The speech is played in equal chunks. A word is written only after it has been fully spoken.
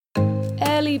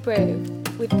Early Brew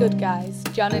with good guys,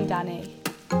 John and Danny.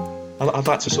 I'd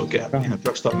like to sort of get,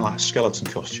 dressed up in like a skeleton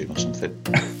costume or something.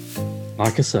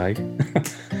 Like I say,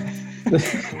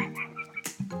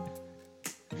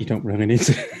 you don't really need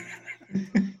to.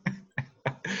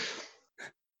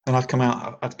 And I'd come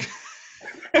out. I'd come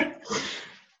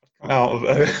out of.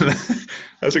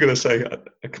 I was going to say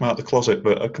I'd come out of the closet,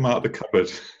 but I'd come out of the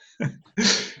cupboard.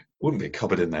 Wouldn't be a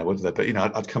cupboard in there, would there? But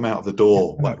I'd come out of the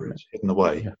door, whatever it's hidden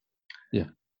away. Yeah.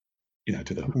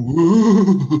 Do that.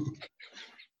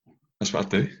 That's what I'd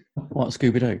do. What,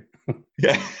 Scooby Doo?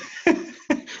 Yeah.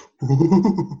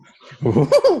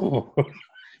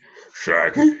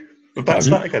 Shaggy. But that's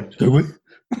that again. Do we?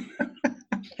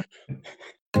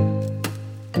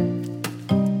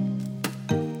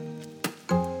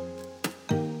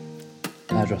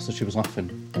 Hairdresser, she was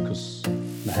laughing because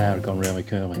the hair had gone really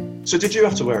curly. So did you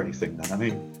have to wear anything then? I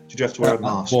mean, did you have to wear a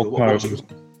mask? Walk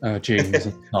jeans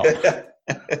and top.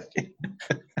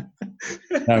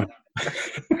 No.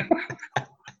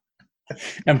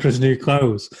 Emperor's New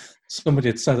Clothes. Somebody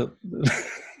had said it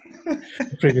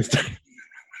the previous day.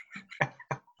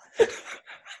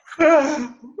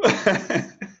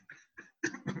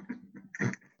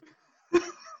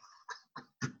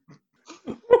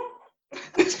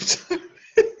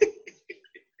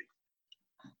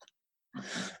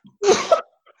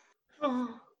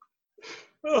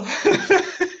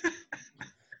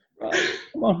 Right,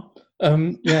 come on.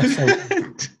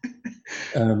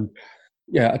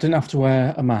 I didn't have to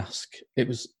wear a mask. It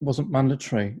wasn't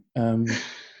mandatory.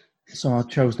 So I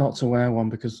chose not to wear one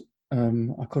because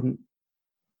I couldn't.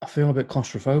 I feel a bit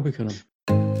claustrophobic in them.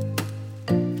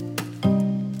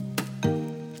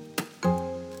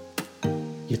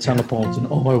 You're teleporting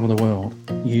all over the world.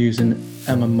 You're using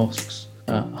Elon Musk's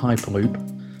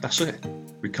Hyperloop. That's it.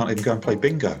 We can't even go and play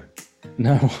bingo.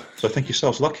 No. So think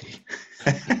yourselves lucky.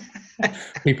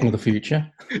 People of the future.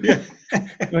 Yeah.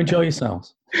 You enjoy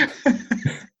yourselves.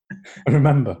 And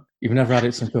remember, you've never had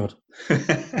it so good. In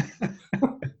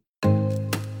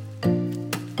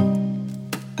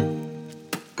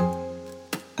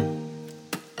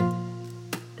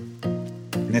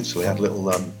Italy, I had a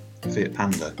little Fiat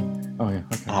Panda. Oh, yeah.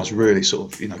 Okay. And I was really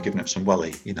sort of, giving it some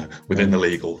welly, within the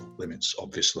legal limits,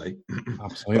 obviously.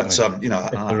 Absolutely. But,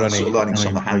 I was sort of learning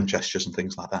some of the hand gestures and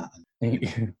things like that.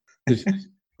 You'd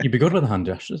be good with the hand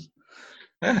gestures.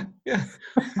 Yeah.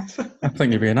 I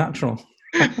think you'd be a natural.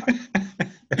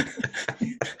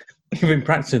 You've been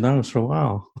practicing those for a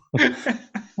while.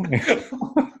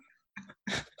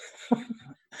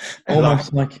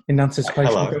 Almost like in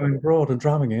anticipation of going abroad and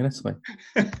driving in Italy.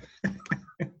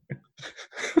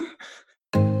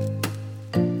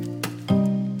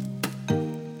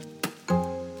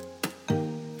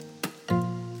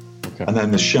 And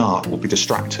then the shark will be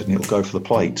distracted and it'll go for the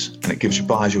plate, and it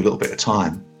buys you a little bit of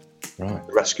time to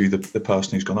rescue the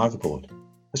person who's gone overboard.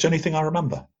 That's the only thing I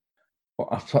remember. Well,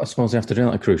 I suppose they have to do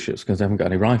that at cruise ships because they haven't got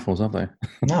any rifles, have they?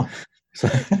 No.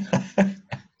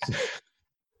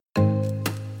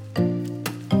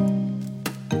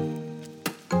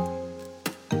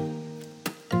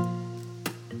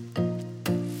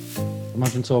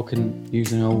 Imagine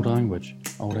using Old English.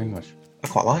 I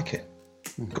quite like it.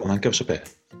 Go on then, give us a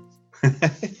bit.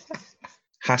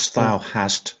 Hast thou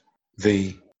had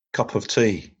the cup of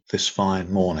tea this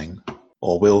fine morning,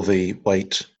 or will thee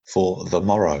wait for the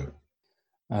morrow?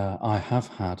 I have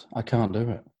had. I can't do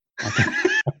it. I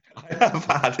have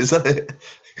had, is that it?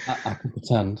 I can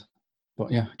pretend,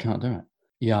 but yeah, I can't do it.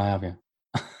 Yeah, I have, yeah.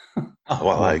 Oh,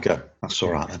 well, there you go. That's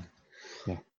all right then.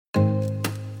 Yeah.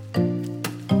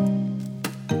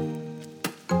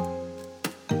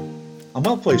 I'm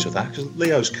well pleased with that because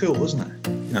Leo's cool, isn't it?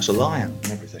 It's a lion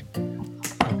and everything.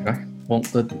 Okay. Well,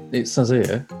 it says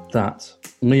here that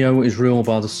Leo is ruled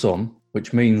by the sun,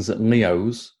 which means that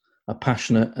Leos are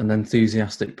passionate and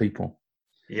enthusiastic people.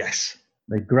 Yes.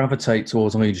 They gravitate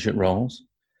towards leadership roles.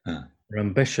 Huh. They're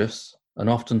ambitious and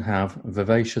often have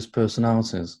vivacious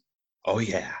personalities. Oh,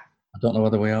 yeah. I don't know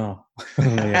whether we are.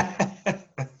 Yeah.